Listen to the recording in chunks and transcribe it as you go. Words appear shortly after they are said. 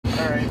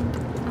Alright.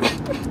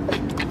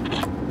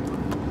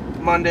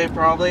 Monday,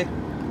 probably.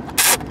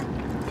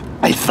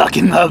 I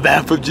fucking love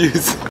apple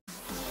juice.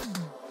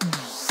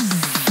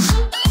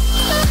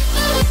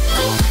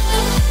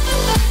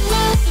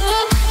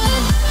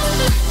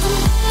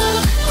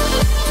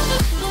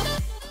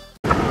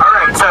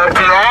 Alright, so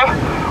today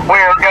we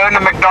are going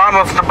to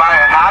McDonald's to buy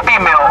a Happy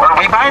Meal. Or are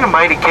we buying a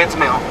Mighty Kids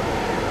meal?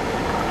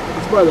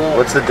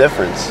 What's the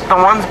difference? The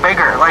one's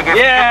bigger. Like if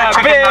you get the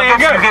chicken nuggets,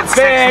 you get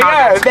 6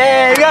 nuggets. If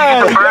you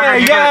get the burger,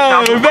 you get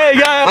a double.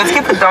 Let's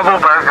get the double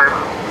burger.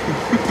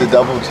 The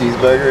double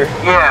cheeseburger?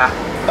 Yeah.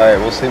 Alright,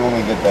 we'll see when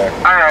we get there.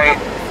 Alright,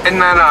 and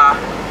then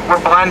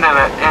we're blending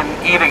it and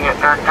eating it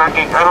or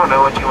drinking. I don't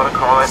know what you want to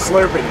call it.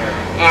 Slurping it.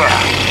 Yeah.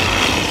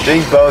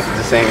 Drink both at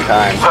the same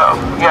time. So,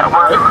 yeah,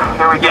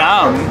 here we go.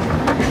 Yum.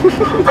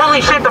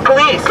 Holy shit, the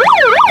police!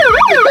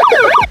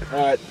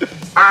 Alright.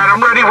 Alright,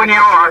 I'm ready when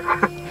you are.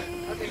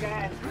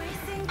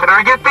 Can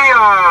I get the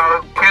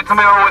kids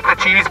meal with the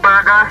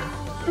cheeseburger?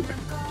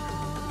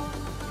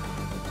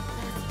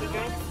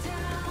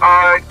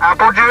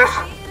 Apple juice?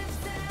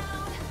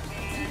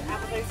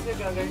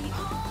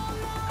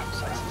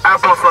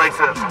 Apple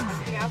slices.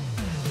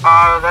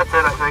 That's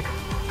it, I think.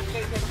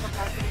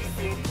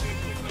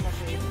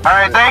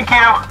 Alright, thank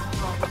you.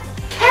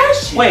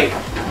 Wait,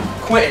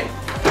 Quentin. I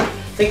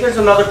think there's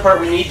another part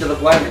we need to the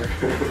blender.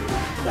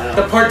 No.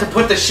 The part to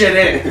put the shit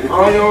in. I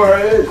don't know where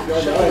it is.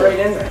 Shove it right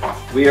in there.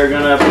 We are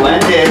gonna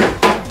blend it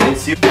and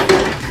see.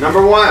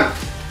 Number 1.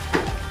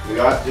 We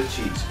got the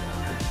cheese.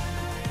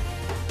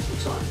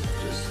 It's on.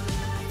 Just.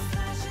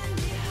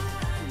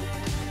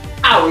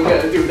 How are we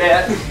gonna do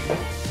that?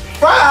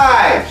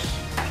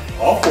 5!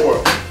 All 4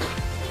 of them.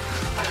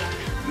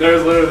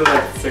 There's literally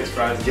like 6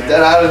 fries in Get there.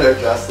 that out of there,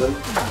 Justin.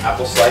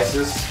 Apple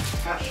slices.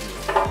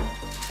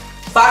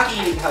 Fuck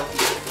eating healthy.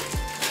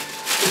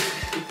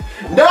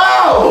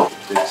 No!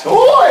 The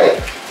toy!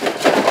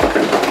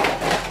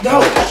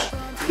 No!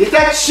 Get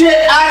that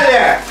shit out of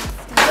there!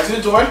 That's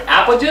the toy?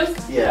 Apple juice?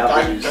 Yeah,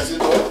 apple That's juice.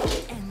 the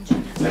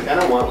toy? I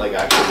kinda want like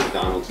actual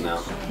McDonald's now.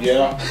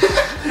 Yeah.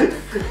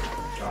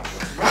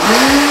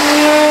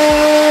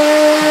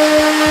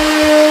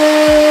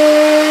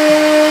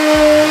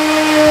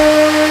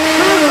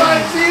 Whose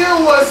idea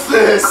was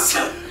this?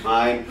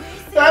 Mine.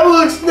 That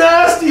looks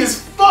nasty as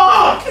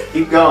fuck!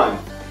 Keep going.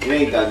 You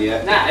ain't done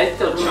yet. Nah, it's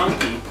still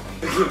chunky.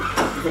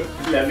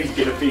 Let me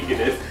get a peek at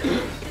it.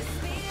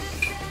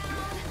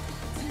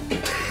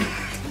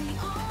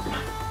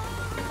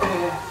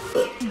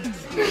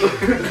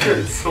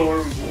 It's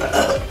horrible.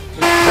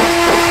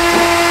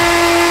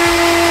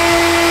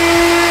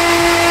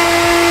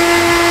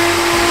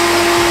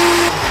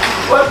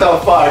 What the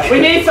fuck? We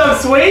need some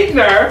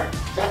sweetener.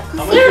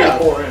 How much did I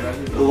pour in? A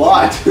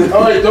lot.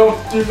 Alright, don't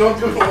do the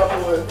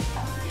level in.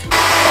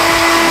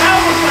 That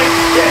looks like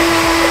shit.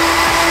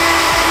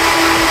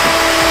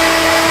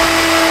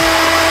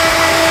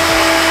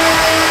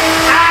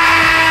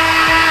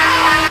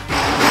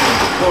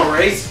 More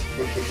race.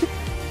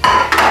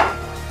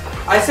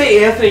 I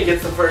say Anthony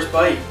gets the first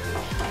bite.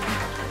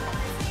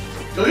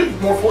 You'll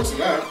need more forks than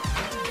that.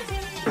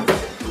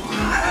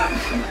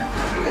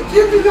 It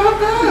can't be that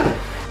bad.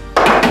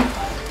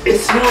 It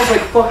smells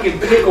like fucking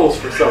pickles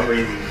for some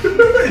reason.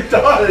 It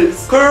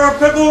does. Put a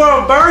pickle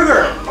on a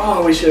burger.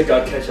 Oh, we should have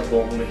got ketchup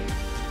only.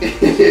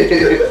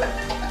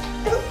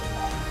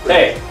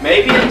 Hey,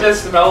 maybe it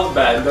just smells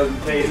bad and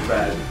doesn't taste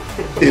bad.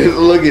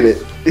 Look at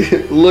it.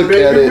 Look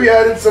Maybe at if we it.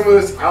 added some of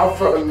this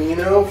alpha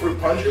amino for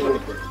punch, it would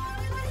have.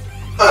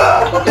 I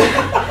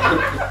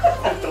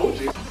told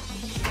you.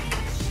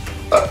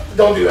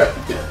 Don't do that.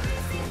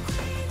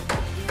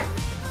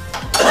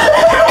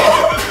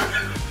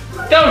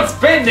 Don't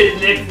spend it,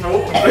 Nick.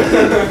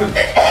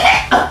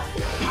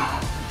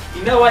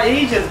 You know what?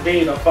 He's just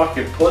being a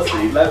fucking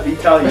pussy. Let me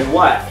tell you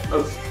what.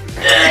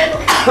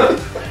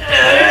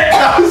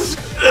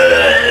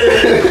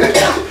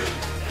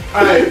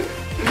 Alright,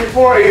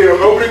 before I eat,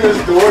 I'm opening this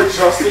door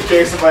just in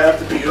case if I have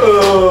to pee.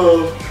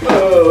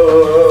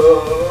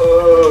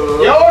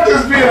 Y'all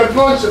just being a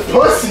bunch of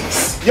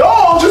pussies.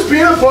 Y'all just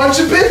being a bunch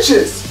of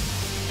bitches.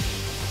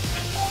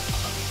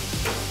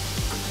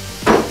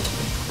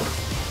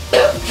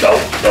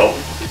 No.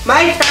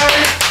 My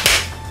turn.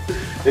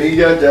 There you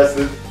go,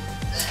 Justin.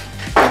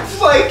 It's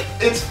like,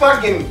 it's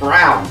fucking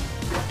brown.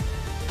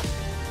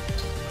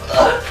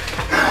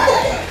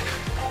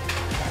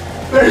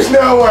 There's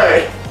no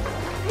way.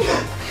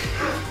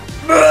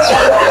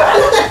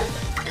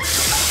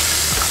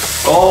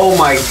 Oh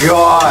my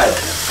god.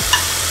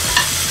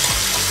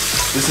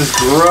 This is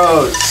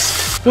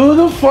gross. Who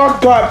the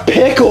fuck got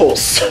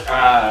pickles?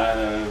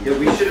 Yeah,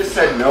 we should have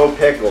said no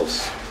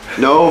pickles.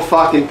 No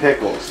fucking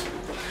pickles.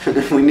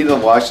 We need to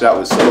wash that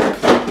with soap.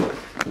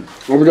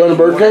 When we're going to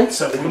Burger King?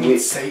 So we need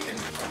Satan.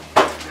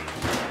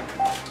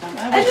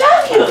 I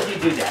love you if you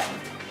do that.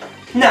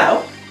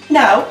 No.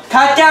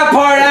 Cut that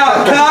part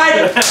out.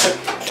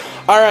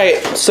 Cut. All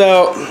right.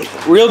 So,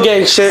 real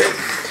gang shit.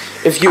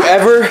 If you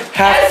ever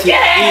have to eat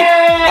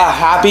a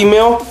Happy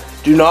Meal,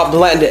 do not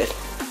blend it.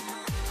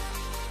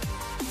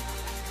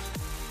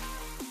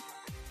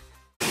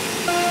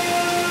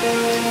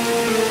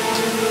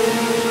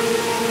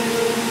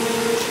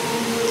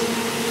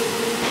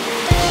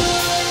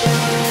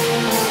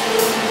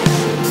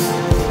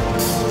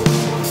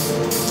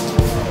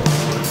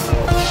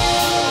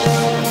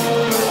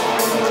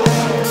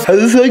 How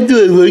the fuck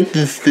do I like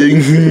this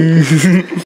thing?